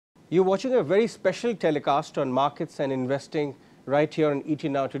You're watching a very special telecast on markets and investing right here on ET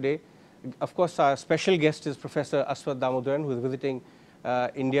Now today. Of course, our special guest is Professor Aswath Damodaran, who is visiting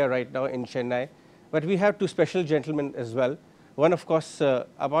India right now in Chennai. But we have two special gentlemen as well. One, of course,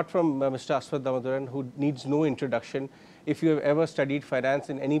 apart from Mr. Aswath Damodaran, who needs no introduction. If you have ever studied finance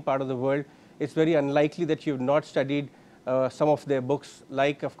in any part of the world, it's very unlikely that you have not studied some of their books,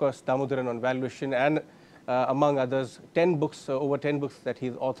 like, of course, Damodaran on valuation and among others, 10 books, over 10 books that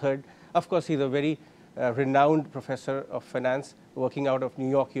he's authored. Of course, he's a very renowned professor of finance working out of New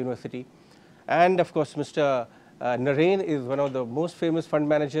York University. And of course, Mr. Narain is one of the most famous fund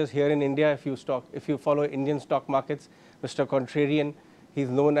managers here in India. If you follow Indian stock markets, Mr. Contrarian, he's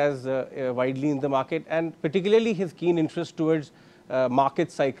known as widely in the market, and particularly his keen interest towards market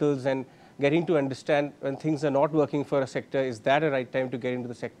cycles and getting to understand when things are not working for a sector, is that a right time to get into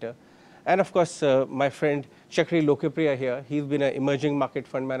the sector? And of course, my friend Chakri Lokapriya here, he's been an emerging market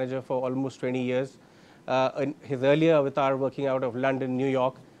fund manager for almost 20 years. In his earlier avatar working out of London, New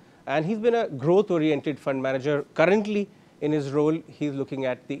York, and he's been a growth-oriented fund manager. Currently, in his role, he's looking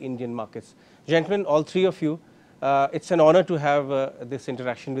at the Indian markets. Gentlemen, all three of you, it's an honor to have this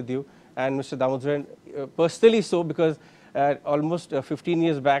interaction with you. And Mr. Damodaran, personally so, because almost 15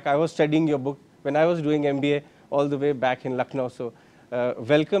 years back, I was studying your book when I was doing MBA all the way back in Lucknow. So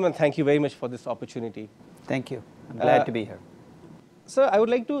welcome and thank you very much for this opportunity. Thank you. I'm glad to be here. Sir, I would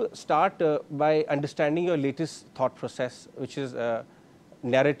like to start by understanding your latest thought process, which is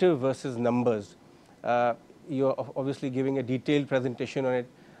narrative versus numbers. You're obviously giving a detailed presentation on it,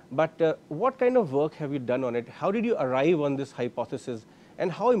 but what kind of work have you done on it? How did you arrive on this hypothesis,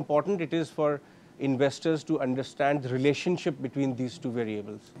 and how important it is for investors to understand the relationship between these two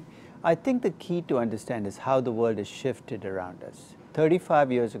variables? I think the key to understand is how the world has shifted around us.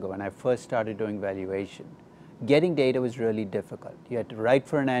 35 years ago, when I first started doing valuation, getting data was really difficult. You had to write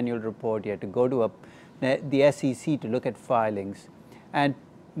for an annual report, you had to go to the SEC to look at filings, and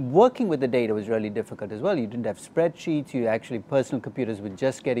working with the data was really difficult as well. You didn't have spreadsheets, personal computers were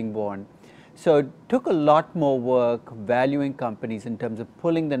just getting born. So it took a lot more work valuing companies in terms of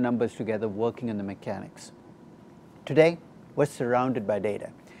pulling the numbers together, working on the mechanics. Today, we're surrounded by data.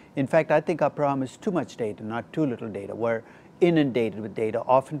 In fact, I think our problem is too much data, not too little data. We're inundated with data,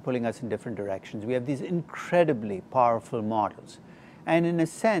 often pulling us in different directions. We have these incredibly powerful models. And in a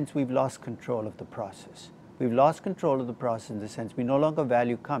sense, we've lost control of the process. We've lost control of the process in the sense we no longer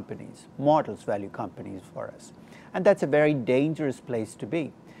value companies. Models value companies for us. And that's a very dangerous place to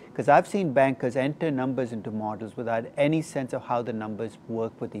be, because I've seen bankers enter numbers into models without any sense of how the numbers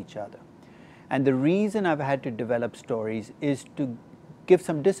work with each other. And the reason I've had to develop stories is to give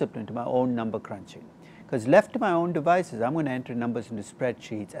some discipline to my own number crunching. Because left to my own devices, I'm going to enter numbers into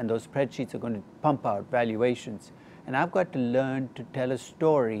spreadsheets, and those spreadsheets are going to pump out valuations. And I've got to learn to tell a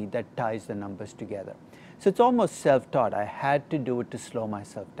story that ties the numbers together. So it's almost self-taught. I had to do it to slow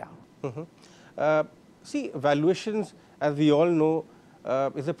myself down. See, valuations, as we all know,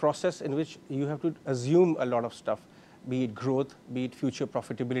 is a process in which you have to assume a lot of stuff, be it growth, be it future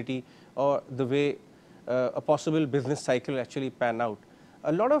profitability, or the way a possible business cycle actually pan out.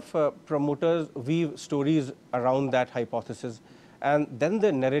 A lot of promoters weave stories around that hypothesis, and then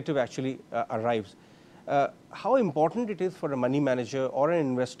the narrative actually arrives. How important it is for a money manager or an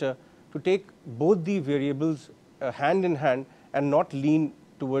investor to take both the variables hand in hand and not lean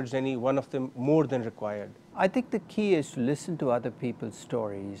towards any one of them more than required? I think the key is to listen to other people's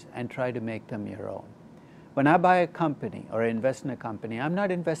stories and try to make them your own. When I buy a company or invest in a company, I'm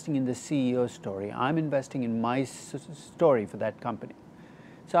not investing in the CEO's story. I'm investing in my story for that company.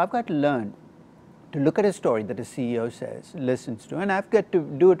 So I've got to learn to look at a story that a CEO says, listens to, and I've got to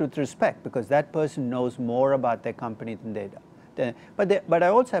do it with respect, because that person knows more about their company than they do. But I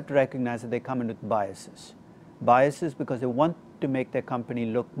also have to recognize that they come in with biases. Biases because they want to make their company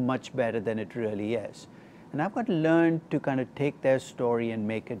look much better than it really is. And I've got to learn to kind of take their story and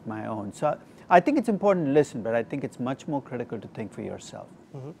make it my own. So I think it's important to listen, but I think it's much more critical to think for yourself.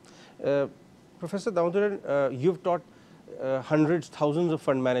 Professor Damodaran, you've taught hundreds, thousands of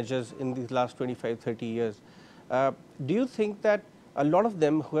fund managers in these last 25, 30 years. Do you think that a lot of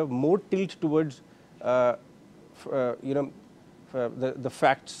them who have more tilt towards the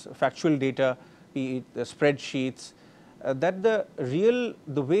factual data, be it the spreadsheets, that the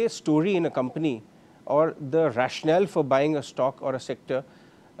way story in a company or the rationale for buying a stock or a sector,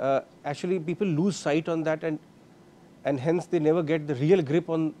 actually people lose sight on that, and hence they never get the real grip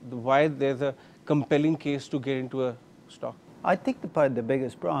on why there's a compelling case to get into a stock? I think the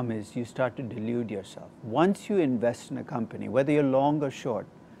biggest problem is you start to delude yourself. Once you invest in a company, whether you're long or short,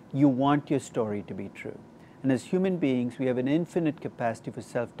 you want your story to be true. And as human beings, we have an infinite capacity for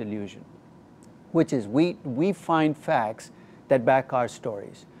self-delusion, which is we find facts that back our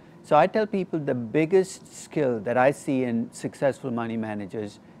stories. So I tell people the biggest skill that I see in successful money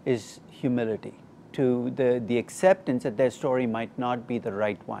managers is humility, to the acceptance that their story might not be the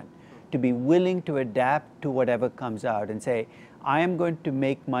right one, to be willing to adapt to whatever comes out and say, I am going to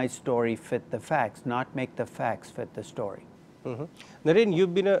make my story fit the facts, not make the facts fit the story. Naren,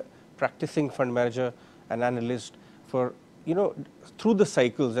 you've been a practicing fund manager, an analyst for, through the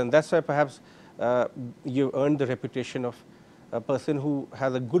cycles, and that's why perhaps you've earned the reputation of a person who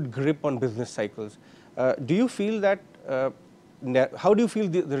has a good grip on business cycles. Do you feel that, how do you feel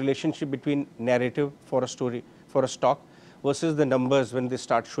the relationship between narrative for a story, for a stock, versus the numbers when they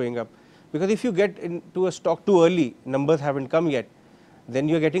start showing up? Because if you get into a stock too early, numbers haven't come yet, then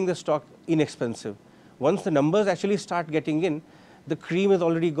you're getting the stock inexpensive. Once the numbers actually start getting in, the cream is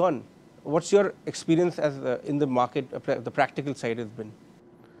already gone. What's your experience as in the market, the practical side has been?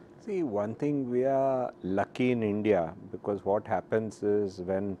 See, one thing, we are lucky in India, because what happens is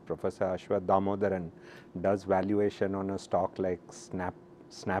when Professor Aswath Damodaran does valuation on a stock like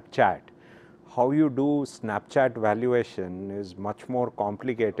Snapchat, how you do Snapchat valuation is much more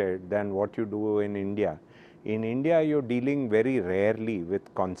complicated than what you do in India. In India, you're dealing very rarely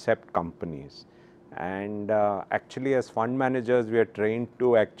with concept companies. And actually, as fund managers, we are trained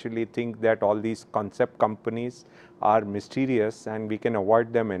to actually think that all these concept companies are mysterious and we can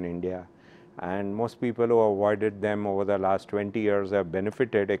avoid them in India. And most people who avoided them over the last 20 years have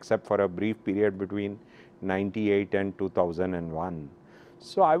benefited, except for a brief period between 98 and 2001.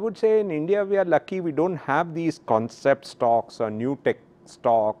 So I would say in India, we are lucky we don't have these concept stocks or new tech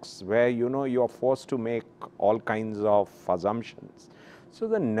stocks where you are forced to make all kinds of assumptions. So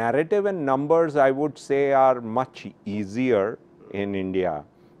the narrative and numbers, I would say, are much easier in India.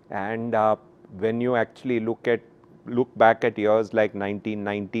 And when you actually look back at years like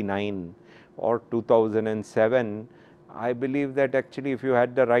 1999 or 2007, I believe that actually if you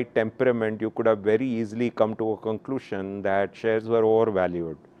had the right temperament, you could have very easily come to a conclusion that shares were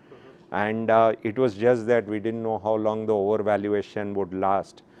overvalued. And it was just that we didn't know how long the overvaluation would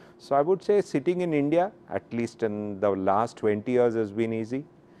last. So I would say sitting in India, at least in the last 20 years, has been easy.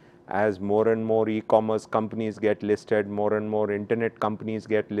 As more and more e-commerce companies get listed, more and more internet companies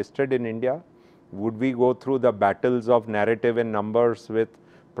get listed in India, would we go through the battles of narrative and numbers with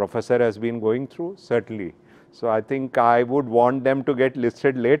Professor has been going through? Certainly. So I think I would want them to get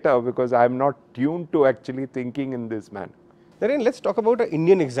listed later, because I am not tuned to actually thinking in this manner. Naren, let's talk about an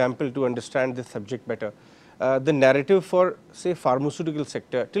Indian example to understand this subject better. The narrative for, say, pharmaceutical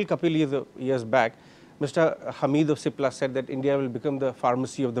sector, till couple years back, Mr. Hamid of Cipla said that India will become the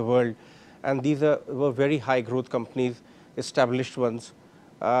pharmacy of the world, and these were very high growth companies, established ones.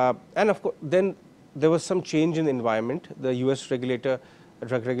 And of course, then there was some change in the environment. The US drug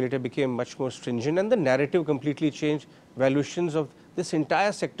regulator became much more stringent, and the narrative completely changed. Valuations of this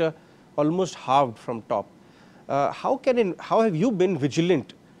entire sector almost halved from top. How have you been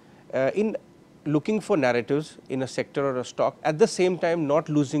vigilant in looking for narratives in a sector or a stock, at the same time not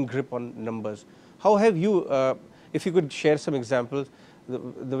losing grip on numbers? How have you, if you could share some examples,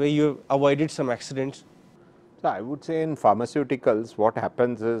 the way you avoided some accidents? So I would say in pharmaceuticals, what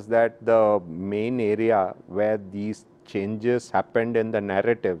happens is that the main area where these changes happened in the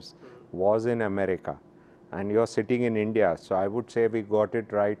narratives was in America, and you're sitting in India. So I would say we got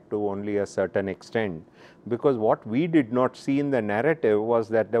it right to only a certain extent, because what we did not see in the narrative was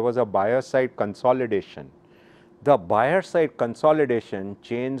that there was a buyer side consolidation. The buyer side consolidation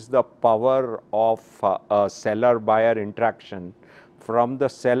changed the power of a seller buyer interaction from the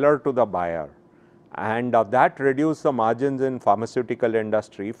seller to the buyer, and that reduced the margins in pharmaceutical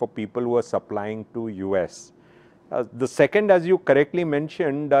industry for people who are supplying to US. The second, as you correctly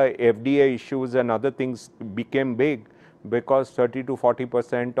mentioned, FDA issues and other things became big, because 30 to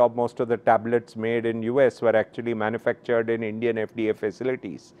 40% of most of the tablets made in US were actually manufactured in Indian FDA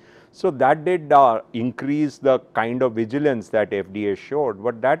facilities. So that did increase the kind of vigilance that FDA showed,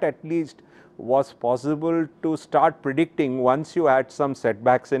 but that at least was possible to start predicting. Once you had some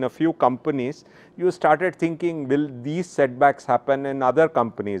setbacks in a few companies, you started thinking, will these setbacks happen in other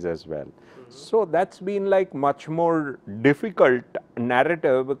companies as well? So that's been like much more difficult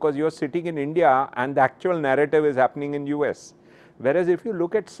narrative, because you're sitting in India and the actual narrative is happening in US. Whereas if you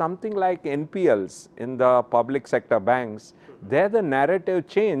look at something like NPLs in the public sector banks, there the narrative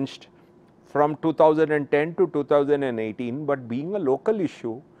changed from 2010 to 2018, but being a local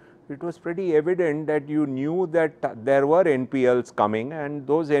issue, it was pretty evident that you knew that there were NPLs coming, and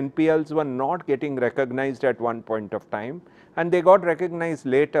those NPLs were not getting recognized at one point of time, and they got recognized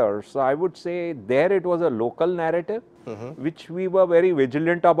later. So, I would say there it was a local narrative, which we were very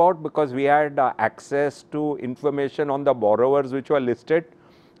vigilant about, because we had access to information on the borrowers which were listed,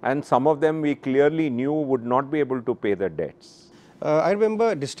 and some of them we clearly knew would not be able to pay the debts. I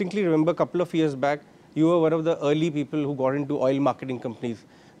distinctly remember a couple of years back, you were one of the early people who got into oil marketing companies.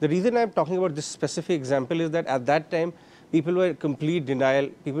 The reason I am talking about this specific example is that at that time, people were in complete denial.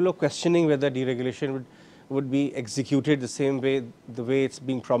 People were questioning whether deregulation would be executed the way it's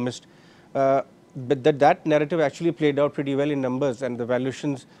being promised. But that narrative actually played out pretty well in numbers, and the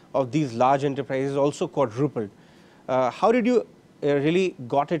valuations of these large enterprises also quadrupled. How did you really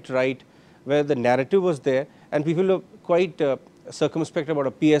got it right, where the narrative was there and people were quite circumspect about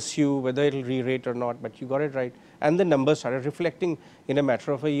a PSU, whether it will re-rate or not, but you got it right, and the numbers started reflecting in a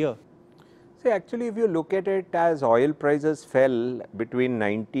matter of a year? See, actually, if you look at it, as oil prices fell between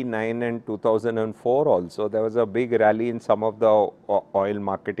 99 and 2004 also, there was a big rally in some of the oil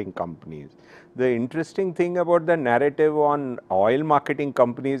marketing companies. The interesting thing about the narrative on oil marketing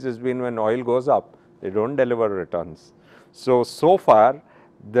companies has been, when oil goes up, they don't deliver returns. So far,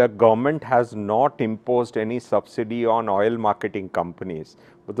 the government has not imposed any subsidy on oil marketing companies,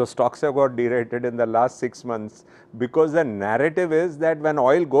 but the stocks have got derated in the last 6 months, because the narrative is that when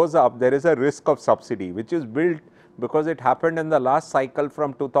oil goes up, there is a risk of subsidy, which is built because it happened in the last cycle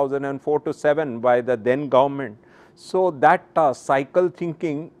from 2004 to 7 by the then government. So that cycle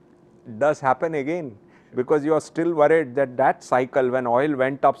thinking does happen again, because you are still worried that that cycle, when oil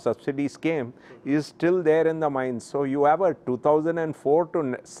went up, subsidies came, is still there in the mind. So you have a 2004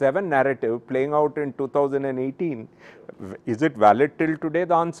 to 7 narrative playing out in 2018. Is it valid till today?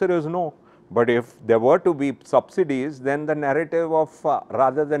 The answer is no. But if there were to be subsidies, then the narrative of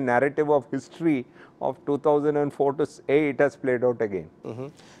rather the narrative of history of 2004 to 8 has played out again.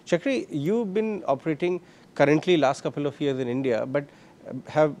 Chakri, you've been operating currently last couple of years in India, but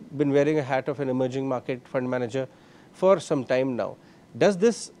have been wearing a hat of an emerging market fund manager for some time now. Does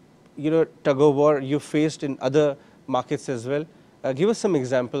this, tug of war you faced in other markets as well? Give us some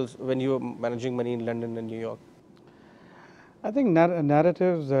examples when you were managing money in London and New York. I think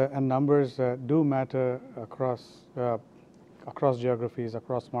narratives and numbers do matter across geographies,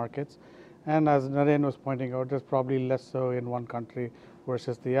 across markets, and as Naren was pointing out, there's probably less so in one country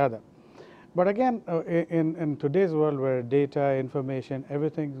versus the other. But again, in today's world, where data, information,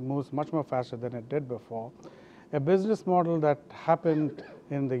 everything moves much more faster than it did before, a business model that happened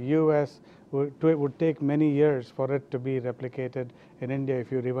in the US would take many years for it to be replicated in India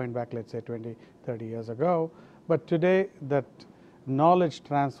if you rewind back, let's say 20, 30 years ago. But today, that knowledge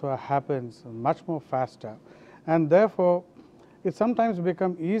transfer happens much more faster, and therefore it sometimes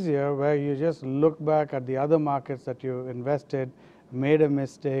becomes easier where you just look back at the other markets that you invested, made a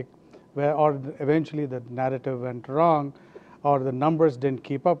mistake, or eventually the narrative went wrong, or the numbers didn't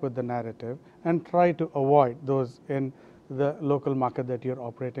keep up with the narrative, and try to avoid those in the local market that you're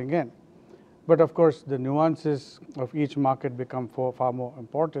operating in. But of course, the nuances of each market become far more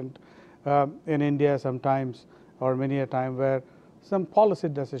important. In India, sometimes, or many a time, where some policy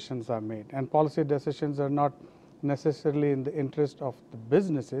decisions are made, and policy decisions are not necessarily in the interest of the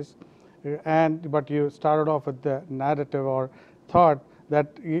businesses, but you started off with the narrative or thought that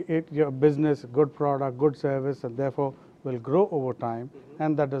your business, good product, good service, and therefore will grow over time,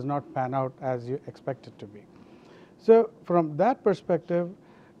 and that does not pan out as you expect it to be. So from that perspective,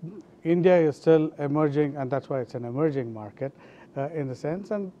 India is still emerging, and that's why it's an emerging market in the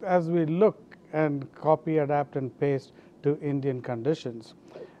sense. And as we look and copy, adapt, and paste to Indian conditions,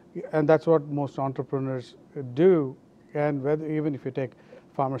 and that's what most entrepreneurs do. And even if you take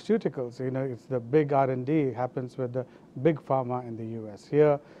pharmaceuticals, it's the big R&D happens with the big pharma in the US.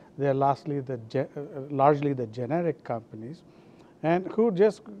 Here, they're largely the generic companies, and who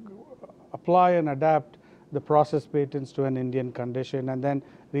just apply and adapt the process patents to an Indian condition and then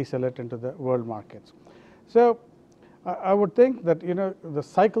resell it into the world markets. So I would think that the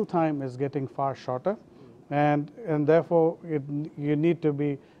cycle time is getting far shorter, and therefore you need to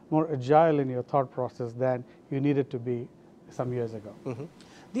be more agile in your thought process than you needed to be some years ago.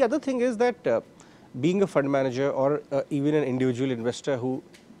 The other thing is that being a fund manager or even an individual investor who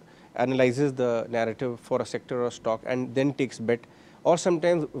analyzes the narrative for a sector or stock and then takes bet, or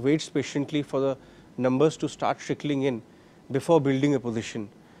sometimes waits patiently for the numbers to start trickling in before building a position,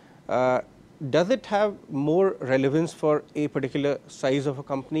 does it have more relevance for a particular size of a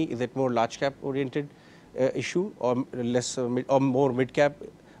company? Is it more large cap oriented issue, or less or more mid cap,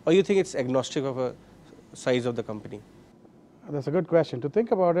 or you think it's agnostic of a size of the company? That's a good question. To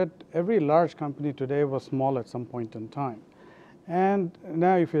think about it, every large company today was small at some point in time. And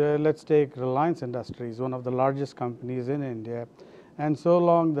now if you, let's take Reliance Industries, one of the largest companies in India, and so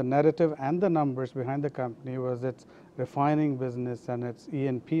long the narrative and the numbers behind the company was its refining business and its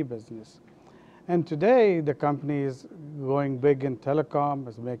E&P business. And today the company is going big in telecom,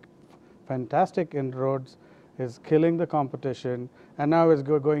 is making fantastic inroads, is killing the competition, and now is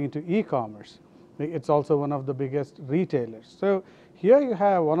going into e-commerce. It's also one of the biggest retailers. So here you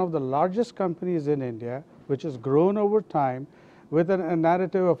have one of the largest companies in India, which has grown over time with a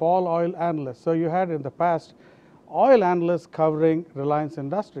narrative of all oil analysts. So you had in the past oil analysts covering Reliance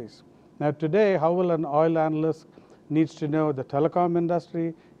Industries. Now today, how will an oil analyst needs to know the telecom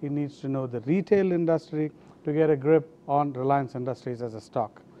industry, he needs to know the retail industry to get a grip on Reliance Industries as a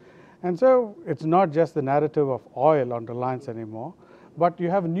stock. And so it's not just the narrative of oil on Reliance anymore, but you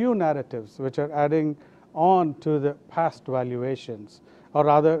have new narratives which are adding on to the past valuations, or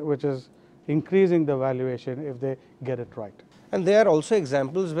rather which is increasing the valuation if they get it right. And there are also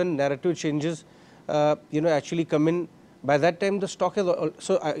examples when narrative changes actually come in. By that time the stock is,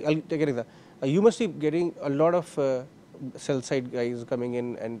 so I'll take it. You must be getting a lot of sell side guys coming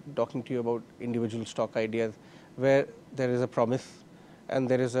in and talking to you about individual stock ideas where there is a promise and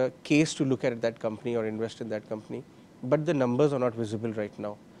there is a case to look at that company or invest in that company, but the numbers are not visible right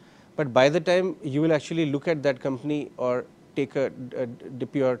now. But by the time you will actually look at that company or take a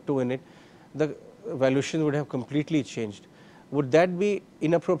dip your toe in it, the valuation would have completely changed. Would that be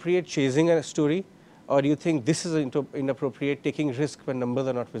inappropriate chasing a story, or do you think this is inappropriate taking risk when numbers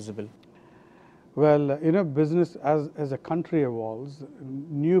are not visible? Well, business as a country evolves,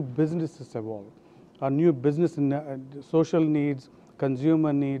 new businesses evolve. Our new business social needs,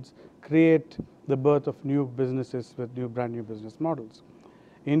 consumer needs create the birth of new businesses with brand new business models.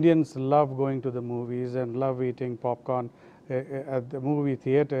 Indians love going to the movies and love eating popcorn at the movie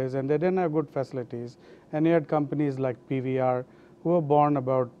theaters, and they didn't have good facilities. And you had companies like PVR who were born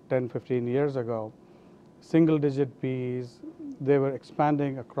about 10-15 years ago, single digit PEs. They were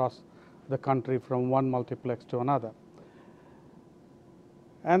expanding across the country from one multiplex to another.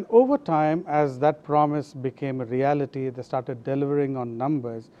 And over time, as that promise became a reality, they started delivering on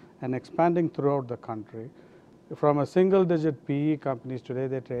numbers and expanding throughout the country. From a single digit PE companies today,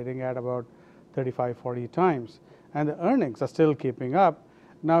 they're trading at about 35-40 times, and the earnings are still keeping up.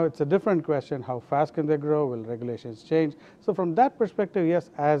 Now it's a different question, how fast can they grow, will regulations change? So from that perspective, yes,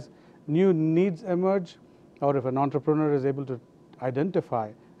 as new needs emerge, or if an entrepreneur is able to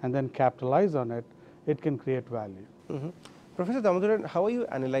identify and then capitalize on it, it can create value. Professor Damodaran, how are you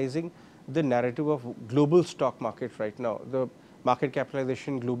analyzing the narrative of global stock market right now? The market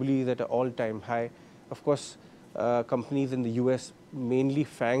capitalization globally is at an all-time high. Of course, companies in the US, mainly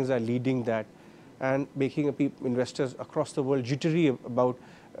FANGs, are leading that and making investors across the world jittery about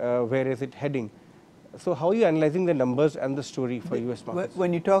where is it heading. So how are you analyzing the numbers and the story for US markets?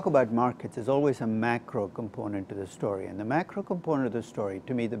 When you talk about markets, there's always a macro component to the story. And the macro component of the story,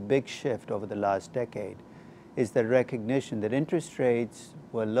 to me, the big shift over the last decade is the recognition that interest rates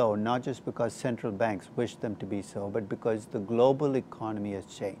were low, not just because central banks wished them to be so, but because the global economy has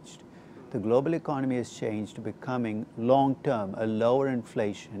changed. The global economy has changed to becoming long-term a lower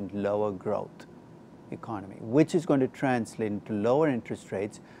inflation, lower growth economy, which is going to translate into lower interest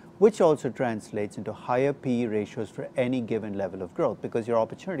rates, which also translates into higher PE ratios for any given level of growth because your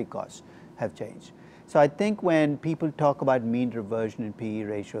opportunity costs have changed. So I think when people talk about mean reversion in PE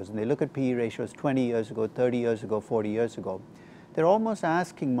ratios, and they look at PE ratios 20 years ago, 30 years ago, 40 years ago, they're almost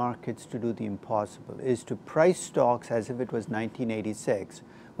asking markets to do the impossible, is to price stocks as if it was 1986,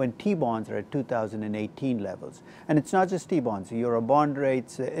 when T-bonds are at 2018 levels. And it's not just T-bonds, Euro bond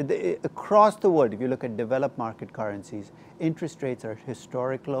rates, across the world, if you look at developed market currencies, interest rates are at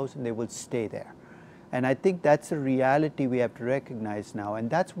historic lows and they will stay there. And I think that's a reality we have to recognize now. And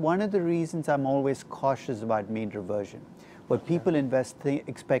that's one of the reasons I'm always cautious about mean reversion, where people invest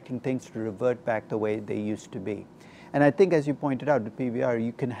expecting things to revert back the way they used to be. And I think, as you pointed out, the PVR,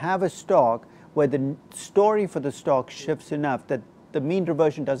 you can have a stock where the story for the stock shifts enough that the mean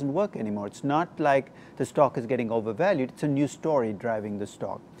reversion doesn't work anymore. It's not like the stock is getting overvalued. It's a new story driving the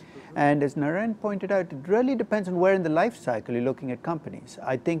stock. And as Naren pointed out, it really depends on where in the life cycle you're looking at companies.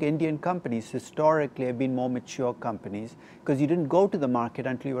 I think Indian companies historically have been more mature companies because you didn't go to the market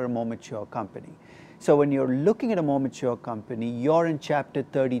until you were a more mature company. So when you're looking at a more mature company, you're in chapter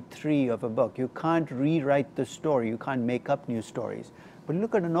 33 of a book. You can't rewrite the story. You can't make up new stories. But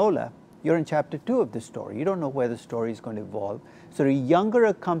look at an Ola. You're in chapter 2 of the story. You don't know where the story is going to evolve. So the younger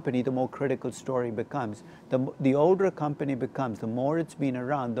a company, the more critical story becomes. The older a company becomes, the more it's been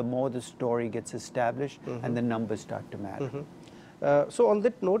around, the more the story gets established and the numbers start to matter. So on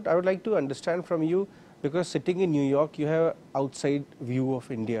that note, I would like to understand from you, because sitting in New York, you have an outside view of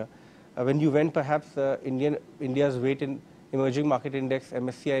India. When you went, perhaps India's weight in emerging market index,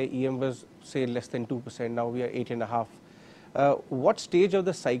 MSCI EM, was say less than 2%. Now we are 8.5. What stage of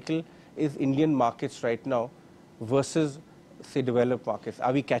the cycle is Indian markets right now versus say developed markets?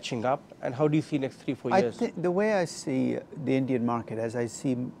 Are we catching up, and how do you see next 3-4 years? The way I see the Indian market, as I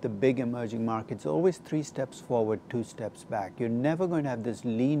see the big emerging markets, always 3 steps forward, 2 steps back. You're never going to have this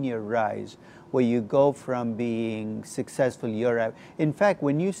linear rise where you go from being successful year after. In fact,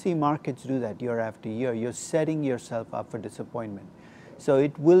 when you see markets do that year after year, you're setting yourself up for disappointment. So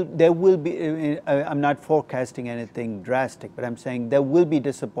there will be, I'm not forecasting anything drastic, but I'm saying there will be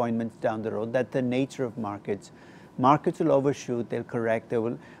disappointments down the road. That's the nature of markets. Markets will overshoot, they'll correct,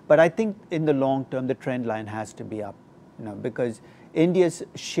 but I think in the long term, the trend line has to be up, because India's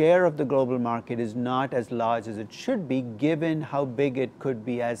share of the global market is not as large as it should be, given how big it could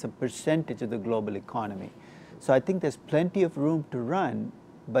be as a percentage of the global economy. So I think there's plenty of room to run,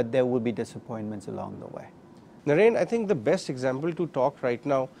 but there will be disappointments along the way. Naren, I think the best example to talk right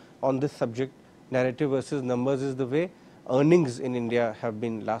now on this subject, narrative versus numbers, is the way earnings in India have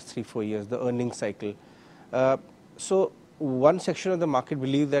been last 3-4 years, the earnings cycle. So one section of the market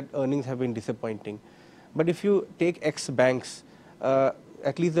believes that earnings have been disappointing. But if you take ex-banks,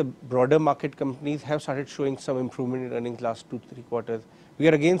 at least the broader market companies have started showing some improvement in earnings last 2-3 quarters. We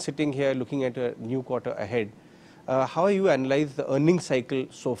are again sitting here looking at a new quarter ahead. How you analyze the earnings cycle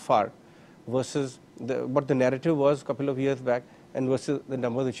so far versus what the narrative was a couple of years back and versus the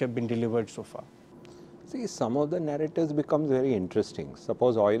numbers which have been delivered so far? See, some of the narratives becomes very interesting.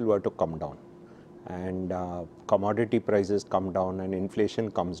 Suppose oil were to come down and commodity prices come down and inflation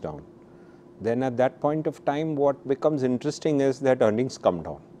comes down. Then at that point of time, what becomes interesting is that earnings come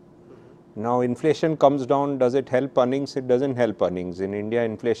down. Now inflation comes down, does it help earnings? It doesn't help earnings. In India,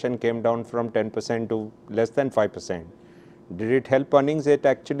 inflation came down from 10% to less than 5%. Did it help earnings? It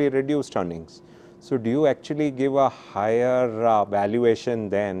actually reduced earnings. So do you actually give a higher valuation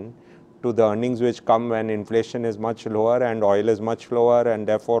then to the earnings which come when inflation is much lower and oil is much lower, and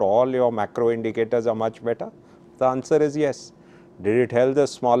therefore all your macro indicators are much better? The answer is yes. Did it help the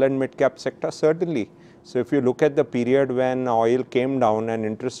small and mid cap sector? Certainly. So if you look at the period when oil came down and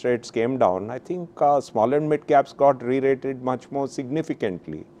interest rates came down, I think small and mid caps got re-rated much more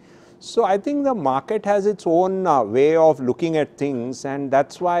significantly. So I think the market has its own way of looking at things, and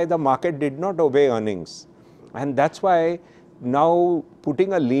that's why the market did not obey earnings. And that's why now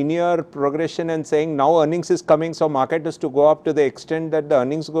putting a linear progression and saying now earnings is coming, so market is to go up to the extent that the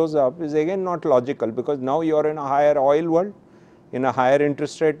earnings goes up, is again not logical, because now you are in a higher oil world, in a higher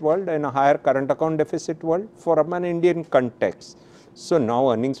interest rate world, in a higher current account deficit world from an Indian context. So now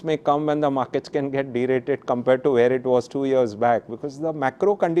earnings may come and the markets can get derated compared to where it was 2 years back, because the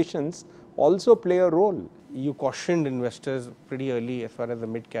macro conditions also play a role. You cautioned investors pretty early as far as the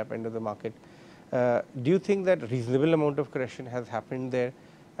mid cap end of the market. Do you think that reasonable amount of correction has happened there,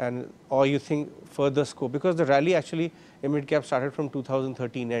 and or you think further scope? Because the rally actually in mid cap started from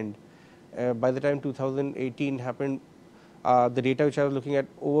 2013 end. By the time 2018 happened, the data which I was looking at,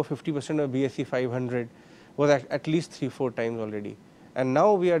 over 50% of BSE 500 was at least 3-4 times already, and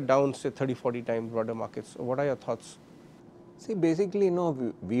now we are down say 30-40 times broader markets. What are your thoughts? See, basically,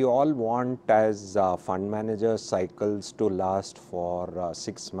 we all want as fund managers cycles to last for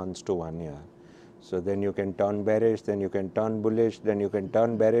 6 months to 1 year. So then you can turn bearish, then you can turn bullish, then you can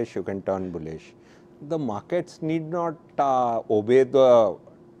turn bearish, you can turn bullish. The markets need not obey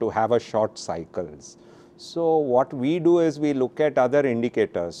to have a short cycles. So what we do is we look at other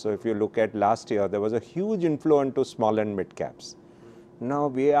indicators. So if you look at last year, there was a huge inflow into small and mid caps. Now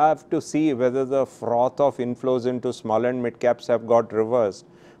we have to see whether the froth of inflows into small and mid caps have got reversed.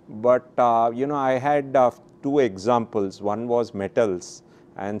 But I had 2 examples. One was metals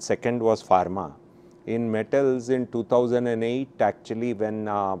and second was pharma. In metals in 2008, actually when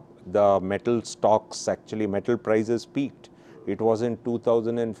the metal stocks, actually metal prices peaked, it was in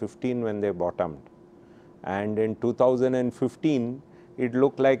 2015 when they bottomed. And in 2015, it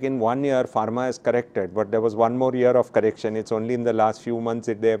looked like in 1 year pharma has corrected, but there was 1 more year of correction. It's only in the last few months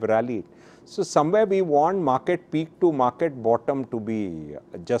that they have rallied. So somewhere we want market peak to market bottom to be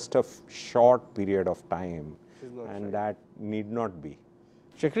just a short period of time, and right, that need not be.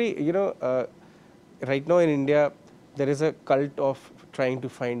 Chakri, right now in India, there is a cult of trying to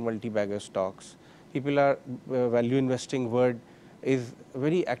find multi-bagger stocks. People are, value investing word is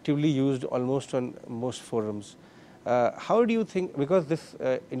very actively used almost on most forums. How do you think, because this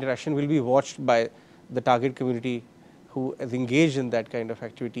interaction will be watched by the target community who is engaged in that kind of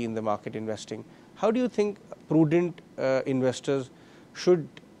activity in the market investing, How do you think prudent investors should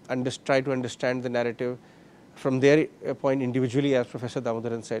try to understand the narrative from their point individually, as Professor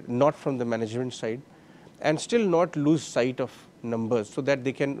Damodaran said, not from the management side, and still not lose sight of numbers, so that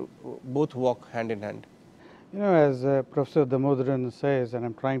they can both walk hand in hand? You know, as Professor Damodaran says, and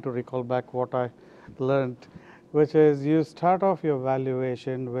I'm trying to recall back what I learned, which is you start off your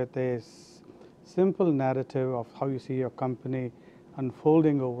valuation with a simple narrative of how you see your company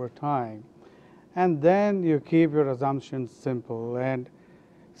unfolding over time, and then you keep your assumptions simple and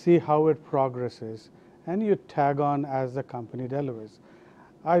see how it progresses, and you tag on as the company delivers.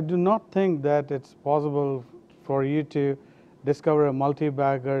 I do not think that it's possible for you to discover a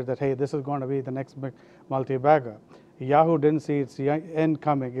multi-bagger that, hey, this is going to be the next big multi-bagger. Yahoo didn't see its end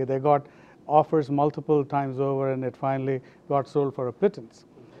coming. They got offers multiple times over, and it finally got sold for a pittance.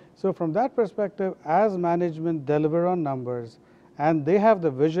 So from that perspective, as management deliver on numbers, and they have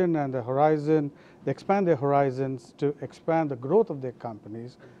the vision and the horizon, they expand their horizons to expand the growth of their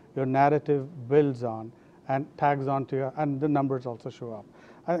companies, your narrative builds on and tags on to you, and the numbers also show up.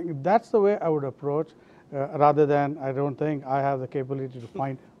 I think that's the way I would approach, rather than, I don't think I have the capability to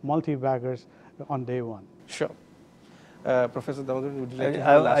find multi-baggers on day one. Sure. Professor Damodaran, would you like to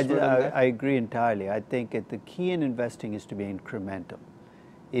have a last word on that? I agree entirely. I think the key in investing is to be incremental.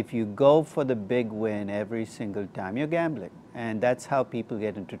 If you go for the big win every single time, you're gambling, and that's how people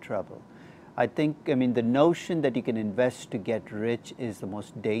get into trouble. I mean, the notion that you can invest to get rich is the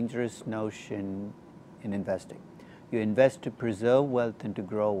most dangerous notion in investing. You invest to preserve wealth and to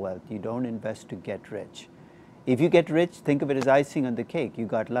grow wealth. You don't invest to get rich. If you get rich, think of it as icing on the cake. You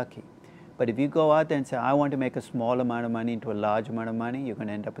got lucky. But if you go out there and say, I want to make a small amount of money into a large amount of money, you're going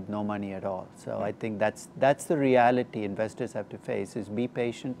to end up with no money at all. So I think that's the reality investors have to face, is be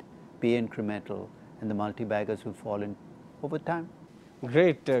patient, be incremental, and the multi-baggers will fall in over time.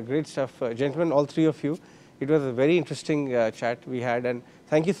 Great, great stuff. Gentlemen, all three of you. It was a very interesting chat we had, and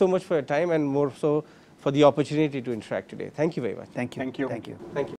thank you so much for your time, and more so for the opportunity to interact today. Thank you very much. Thank you. Thank you. Thank you. Thank you.